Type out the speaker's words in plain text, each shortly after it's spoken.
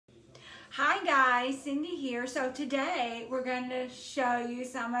Hi guys, Cindy here. So today we're going to show you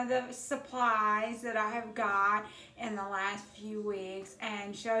some of the supplies that I have got in the last few weeks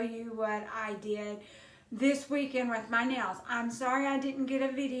and show you what I did this weekend with my nails. I'm sorry I didn't get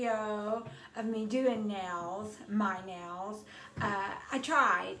a video of me doing my nails. I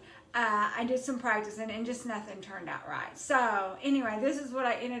tried. I did some practicing and just nothing turned out right. So anyway, this is what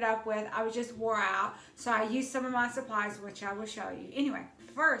I ended up with. I was just wore out, so I used some of my supplies, which I will show you. Anyway,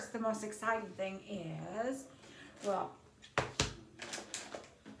 first, the most exciting thing is, well,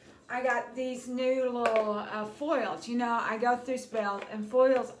 I got these new little foils. You know, I go through spells, and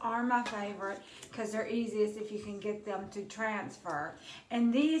foils are my favorite because they're easiest if you can get them to transfer.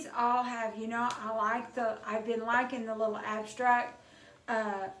 And these all have, you know, I've been liking the little abstract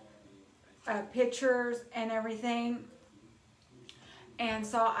pictures and everything. And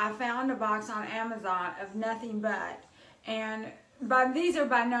so I found a box on Amazon of nothing but, and these are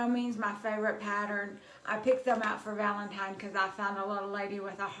by no means my favorite pattern. I picked them out for Valentine because I found a little lady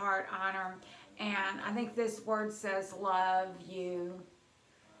with a heart on her, and I think this word says love you.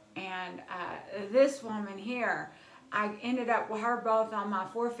 And this woman here, I ended up with her both on my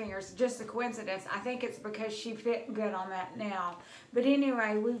forefingers, just a coincidence. I think it's because she fit good on that nail. But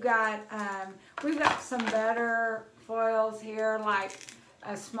anyway, we've got some better foils here, like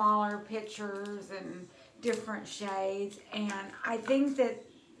smaller pictures and different shades. And I think that,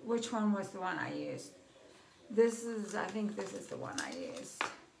 which one was the one I used? I think this is the one I used.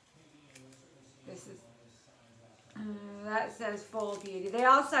 This is, that says Full Beauty. They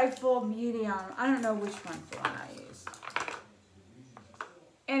all say Full Beauty on them. I don't know which one's the one I used.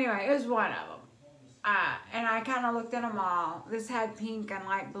 Anyway, it was one of them. And I kind of looked at them all. This had pink and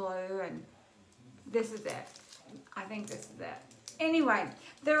light blue, and this is it. I think this is it. Anyway,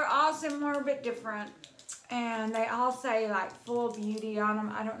 they're all similar but different. And they all say like Full Beauty on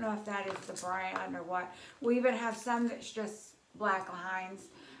them. I don't know if that is the brand or what. We even have some that's just black lines.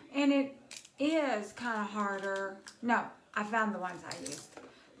 And it is kind of harder. No, I found the ones I used.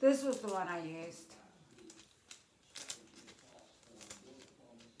 This was the one I used.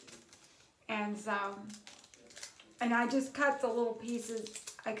 And so, and I just cut the little pieces.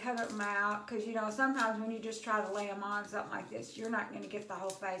 I cut them out because, you know, sometimes when you just try to lay them on something like this, you're not going to get the whole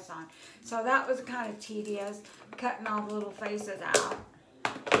face on. So that was kind of tedious, cutting all the little faces out.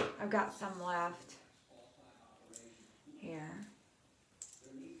 I've got some left here.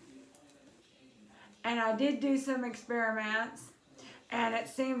 And I did do some experiments, and it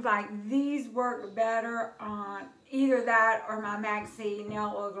seems like these work better on either that or my Maxi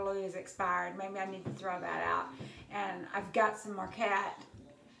nail oil glue is expired. Maybe I need to throw that out. And I've got some more cat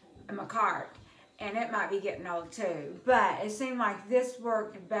in my cart, and it might be getting old too. But it seemed like this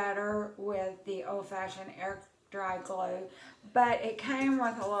worked better with the old-fashioned air dry glue. But it came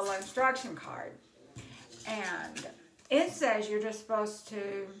with a little instruction card, and it says you're just supposed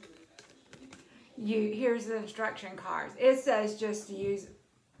to here's the instruction cards. It says just to use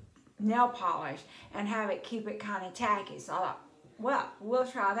nail polish and keep it kind of tacky. So I thought, well, we'll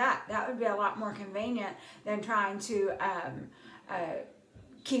try that. That would be a lot more convenient than trying to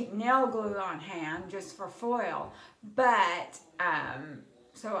keep nail glue on hand just for foil. But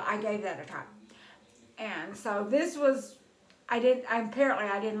so I gave that a try. And so this was, apparently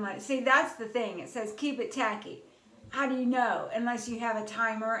I didn't let it, see, that's the thing. It says keep it tacky. How do you know? Unless you have a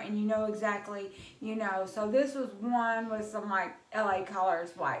timer and you know exactly, you know. So this was one with some like LA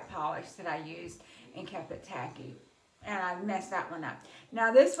Colors white polish that I used and kept it tacky. And I messed that one up.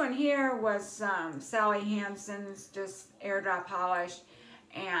 Now this one here was some Sally Hansen's just air dry polish,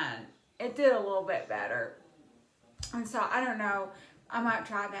 and it did a little bit better. And so I don't know, I might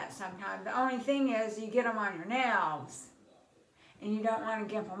try that sometime. The only thing is you get them on your nails and you don't want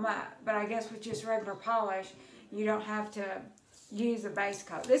to gimp them up. But I guess with just regular polish, you don't have to use a base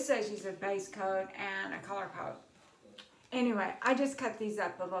coat. This says use a base coat and a color coat. Anyway, I just cut these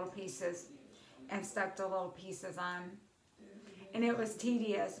up in little pieces and stuck the little pieces on. And it was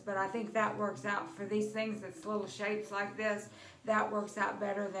tedious, but I think that works out for these things that's little shapes like this. That works out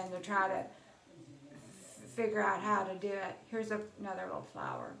better than to try to figure out how to do it. Here's another little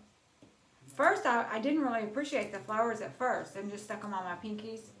flower. First, I didn't really appreciate the flowers at first and just stuck them on my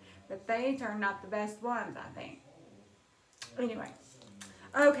pinkies. But they turned out the best ones, I think. Anyway.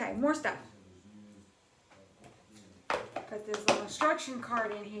 Okay, more stuff. Put this little instruction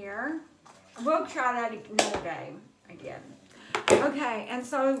card in here. We'll try that another day again. Okay, and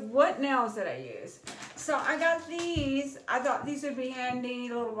so what nails did I use? So I got these. I thought these would be handy,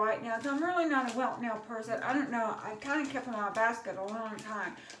 little white nails. I'm really not a welt nail person. I don't know. I kind of kept them in my basket a long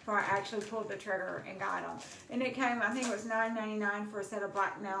time before I actually pulled the trigger and got them. And it came, I think it was $9.99 for a set of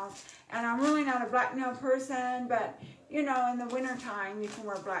black nails. And I'm really not a black nail person, but you know, in the wintertime you can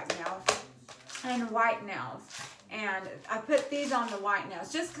wear black nails and white nails. And I put these on the white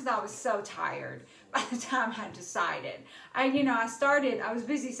nails just because I was so tired by the time I decided. I was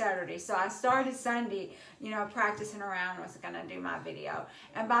busy Saturday, so I started Sunday, practicing around, was going to do my video.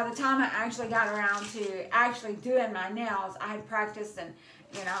 And by the time I actually got around to actually doing my nails, I had practiced and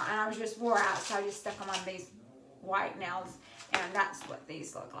I was just wore out, so I just stuck them on these white nails, and that's what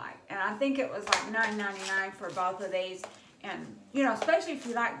these look like. And I think it was like $9.99 for both of these. And, especially if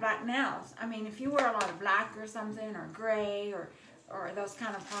you like black nails. I mean, if you wear a lot of black or something, or gray, or those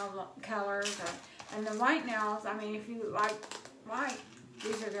kind of colors, and the white nails, I mean, if you like white,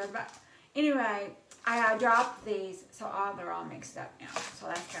 these are good. But anyway, I dropped these, so they're all mixed up now. So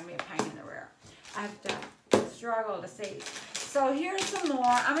that's going to be a pain in the rear. I have to struggle to see. So here's some more.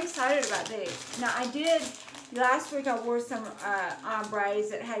 I'm excited about these. Now, last week I wore some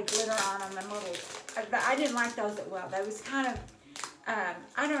ombres that had glitter on them and little, but I didn't like those that well. They was kind of,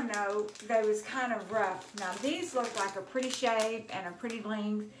 I don't know, they was kind of rough. Now these look like a pretty shape and a pretty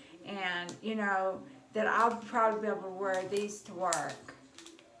length, and that I'll probably be able to wear these to work.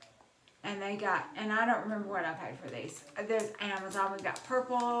 And I don't remember what I paid for these. There's Amazon, we've got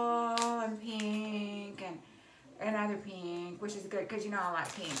purple and pink and another pink, which is good because I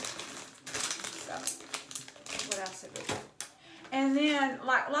like pink. So. What else did we get? And then,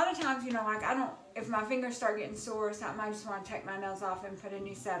 like, a lot of times, if my fingers start getting sore or something, I just want to take my nails off and put a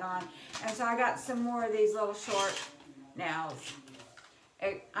new set on. And so I got some more of these little short nails.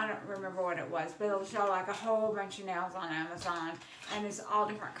 I don't remember what it was, but it'll show like a whole bunch of nails on Amazon. And it's all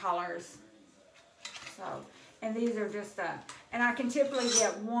different colors. So, and these are just, and I can typically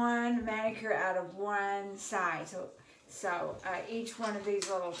get one manicure out of one side. So each one of these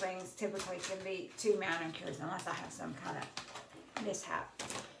little things typically can be 2 manicures unless I have some kind of mishap.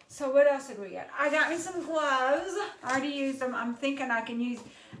 So what else did we get? I got me some gloves. I already used them. I'm thinking I can use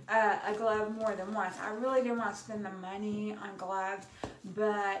a glove more than once. I really didn't want to spend the money on gloves.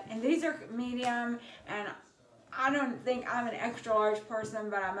 And these are medium, and I don't think I'm an extra large person,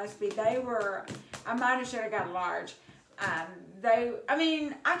 but I must be. I might have should have got a large.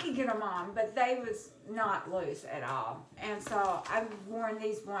 I could get them on, but they was not loose at all. And so I've worn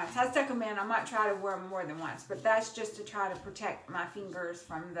these once. I stuck them in. I might try to wear them more than once, but that's just to try to protect my fingers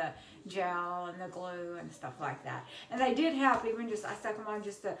from the gel and the glue and stuff like that. And they did help. I stuck them on I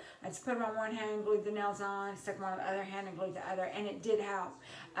just put them on one hand, glued the nails on, stuck them on the other hand and glued the other. And it did help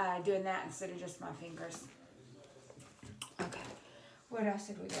doing that instead of just my fingers. Okay. What else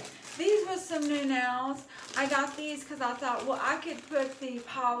did we get? These were some new nails. I got these because I thought, well, I could put the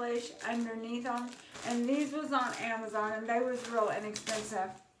polish underneath them. And these was on Amazon, and they was real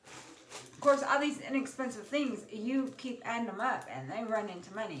inexpensive. Of course, all these inexpensive things, you keep adding them up, and they run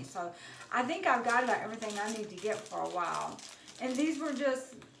into money. So I think I've got about everything I need to get for a while. And these were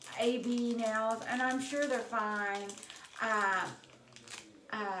just AB nails, and I'm sure they're fine.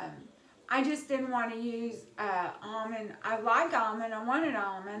 I just didn't want to use almond. I like almond. I wanted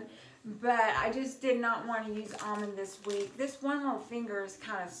almond, but I just did not want to use almond this week. This one little finger is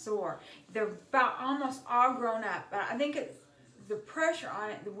kind of sore. They're about almost all grown up, but I think it's the pressure on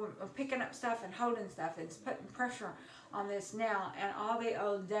it, picking up stuff and holding stuff, it's putting pressure on this nail, and all the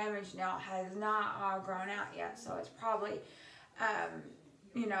old damaged nail has not all grown out yet, so it's probably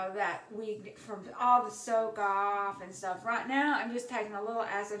that week from all the soak off and stuff. Right now, I'm just taking a little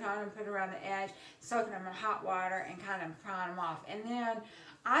acetone and putting it around the edge, soaking them in hot water and kind of prying them off. And then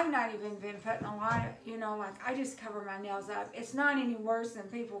I've not even been putting a lot of, I just cover my nails up. It's not any worse than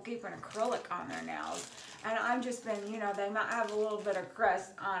people keeping acrylic on their nails. And I've just been, they might have a little bit of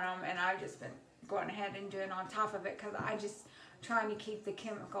crust on them, and I've just been going ahead and doing on top of it because I just trying to keep the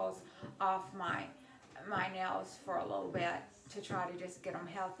chemicals off my nails for a little bit, to try to just get them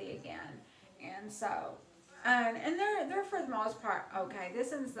healthy again. And so, and they're for the most part okay.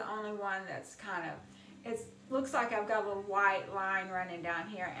 This is the only one that's kind of, it looks like I've got a little white line running down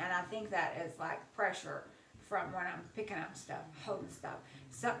here, and I think that is like pressure from when I'm picking up stuff, holding stuff.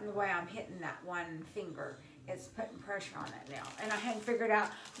 Something the way I'm hitting that one finger, it's putting pressure on that nail. And I hadn't figured out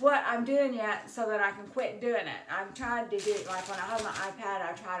what I'm doing yet so that I can quit doing it. I've tried to do it, like when I hold my iPad,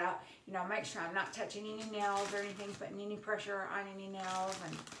 I try to, make sure I'm not touching any nails or anything, putting any pressure on any nails.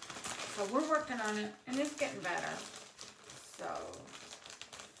 And so we're working on it, and it's getting better. So,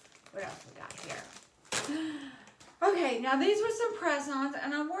 what else we got here? Okay, now these were some press-ons,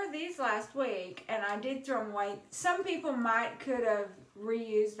 and I wore these last week, and I did throw them away. Some people could have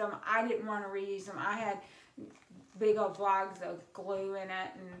reused them. I didn't want to reuse them. I had big old blogs of glue in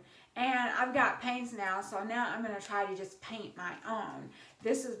it, and I've got paints now, so now I'm going to try to just paint my own.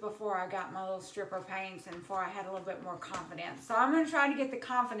 This is before I got my little stripper paints and before I had a little bit more confidence. So I'm going to try to get the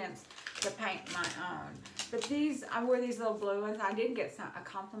confidence to paint my own. But these, I wore these little blue ones. I did get a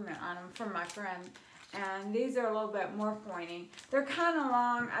compliment on them from my friend. And these are a little bit more pointy. They're kind of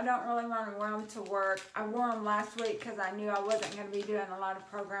long. I don't really want to wear them to work. I wore them last week because I knew I wasn't going to be doing a lot of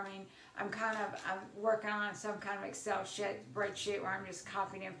programming. I'm working on some kind of Excel spreadsheet where I'm just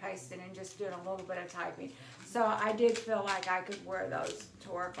copying and pasting and just doing a little bit of typing. So I did feel like I could wear those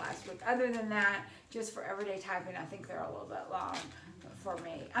to work last week. Other than that, just for everyday typing, I think they're a little bit long for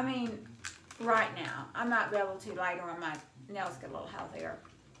me. I mean, right now, I might be able to later when my nails get a little healthier.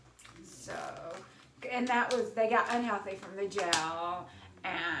 So... And that was, they got unhealthy from the gel,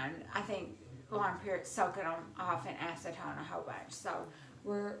 and I think long period soaking them off in acetone a whole bunch. So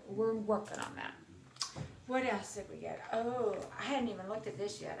we're working on that. What else did we get? Oh, I hadn't even looked at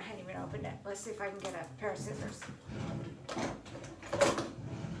this yet. I hadn't even opened it. Let's see if I can get a pair of scissors.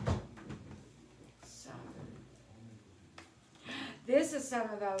 So this is some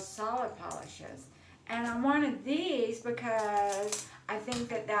of those solid polishes. And I wanted these because I think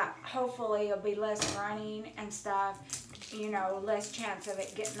that hopefully will be less running and stuff, you know, less chance of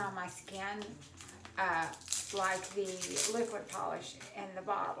it getting on my skin, like the liquid polish in the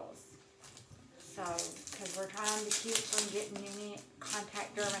bottles. So, because we're trying to keep from getting any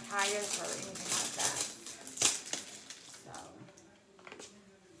contact dermatitis or anything like that.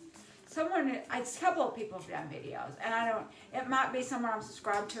 A couple of people have done videos, and it might be someone I'm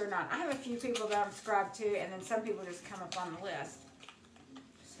subscribed to or not. I have a few people that I'm subscribed to, and then some people just come up on the list.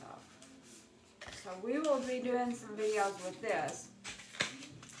 So we will be doing some videos with this.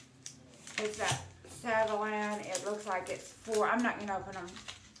 It's that Valentine. It looks like it's I'm not going to open them,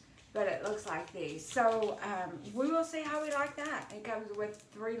 but it looks like these. So we will see how we like that. It comes with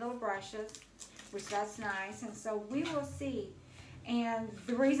 3 little brushes, which that's nice, and so we will see. And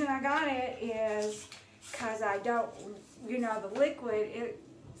the reason I got it is because I don't, you know, the liquid,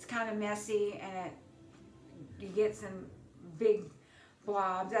 it's kind of messy, and you get some big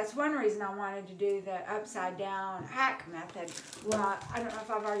blobs. That's one reason I wanted to do the upside down hack method. Well, I don't know if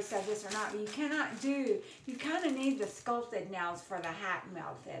I've already said this or not, but you kind of need the sculpted nails for the hack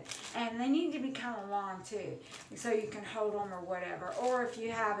method. And they need to be kind of long too, so you can hold them or whatever. Or if you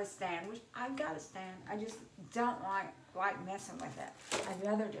have a stand, which I've got a stand, I just don't like messing with it. I'd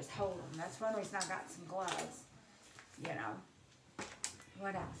rather just hold them. That's one reason I got some gloves, you know.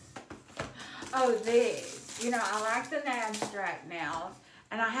 What else? Oh, these. You know, I like the abstract nails,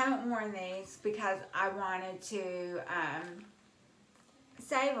 and I haven't worn these because I wanted to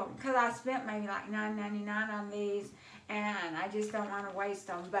save them, because I spent maybe like $9.99 on these, and I just don't want to waste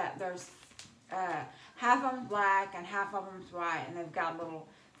them. But there's half of them black and half of them's white, and they've got a little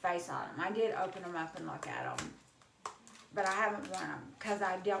face on them. I did open them up and look at them, but I haven't worn them because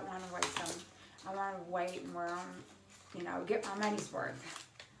I don't want to waste them. I want to wait and wear them, you know, get my money's worth.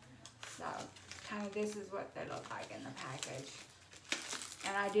 So kind of this is what they look like in the package.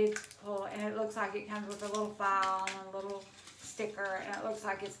 And I did pull, and it looks like it comes with a little file and a little sticker, and it looks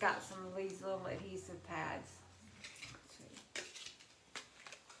like it's got some of these little adhesive pads.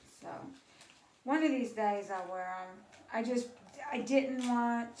 So one of these days I'll wear them. I didn't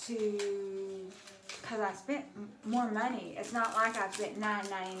want to, because I spent more money. It's not like I spent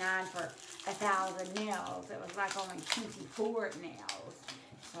 $9.99 for 1,000 nails. It was like only 24 nails.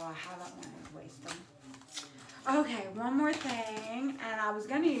 So I haven't wanted to waste them. Okay, one more thing, and I was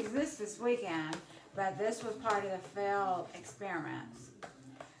going to use this weekend, but this was part of the failed experiments.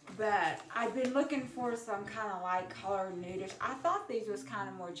 But I've been looking for some kind of light color nudish. I thought these was kind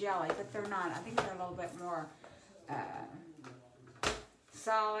of more jelly, but they're not. I think they're a little bit more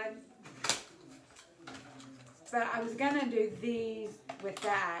solid. But I was going to do these with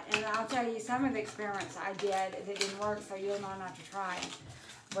that, and I'll tell you some of the experiments I did that didn't work, so you'll know not to try and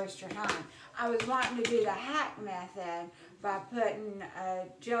waste your time. I was wanting to do the hack method by putting a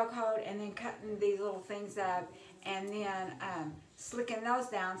gel coat and then cutting these little things up and then slicking those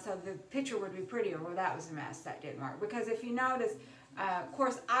down so the picture would be prettier. Well, that was a mess. That didn't work. Because if you notice, of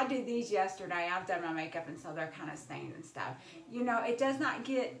course, I did these yesterday. I've done my makeup, and so they're kind of stained and stuff. You know, it does not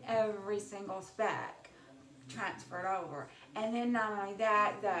get every single speck transferred over. And then not only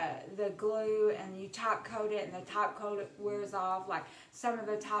that, the glue, and you top coat it, and the top coat wears off. Like some of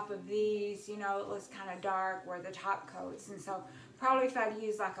the top of these, you know, it looks kind of dark where the top coats, and so Probably if I'd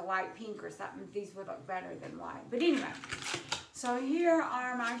used like a light pink or something, these would look better than white. But anyway, so here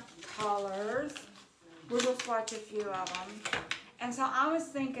are my colors. We'll just watch a few of them. And so I was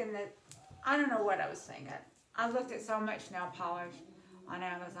thinking that, I don't know what I was thinking. I looked at so much nail polish on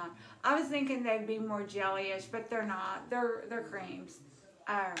Amazon. I was thinking they'd be more jellyish, but they're not. They're creams.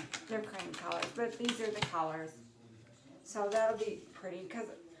 They're cream colors, but these are the colors. So that'll be pretty, because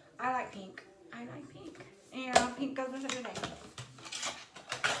I like pink. I like pink. You know, pink goes with everything.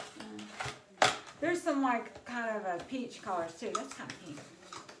 There's some like kind of a peach colors too. That's kind of pink.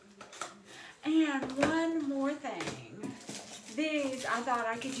 And one more thing. These, I thought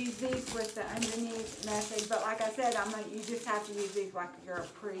I could use these with the underneath method, but like I said, you just have to use these like your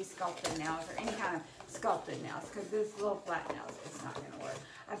pre-sculpted nails or any kind of sculpted nails, because this little flat nails, it's not going to work.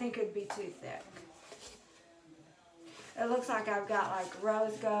 I think it'd be too thick. It looks like I've got like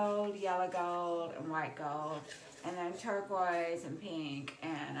rose gold, yellow gold, and white gold, and then turquoise and pink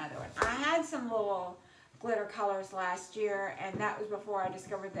and other one. I had some little glitter colors last year, and that was before I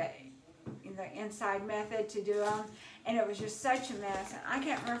discovered the inside method to do them, and it was just such a mess. And I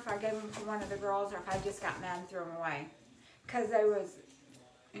can't remember if I gave them to one of the girls or if I just got mad and threw them away, because they was,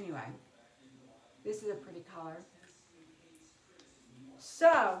 anyway, this is a pretty color.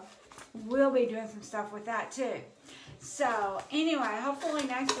 So we'll be doing some stuff with that too. So anyway, hopefully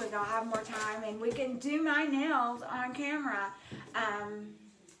next week I'll have more time and we can do my nails on camera.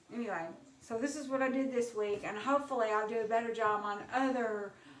 Anyway, so this is what I did this week, and hopefully I'll do a better job on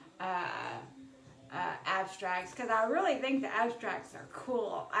other abstracts, because I really think the abstracts are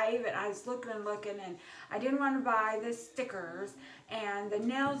cool. I was looking and I didn't want to buy the stickers, and the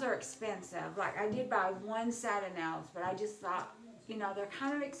nails are expensive. Like, I did buy one set of nails, but I just thought, you know, they're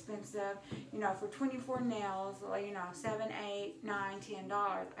kind of expensive, you know, for 24 nails, you know, $7, $8, $9,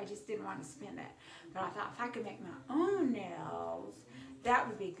 $10. I just didn't want to spend it. But I thought if I could make my own nails, that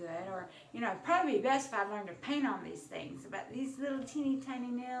would be good. Or, you know, it'd probably be best if I learned to paint on these things. But these little teeny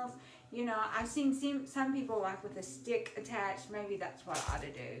tiny nails, you know, I've seen some people like with a stick attached. Maybe that's what I ought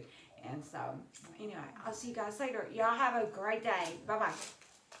to do. And so, anyway, I'll see you guys later. Y'all have a great day. Bye-bye.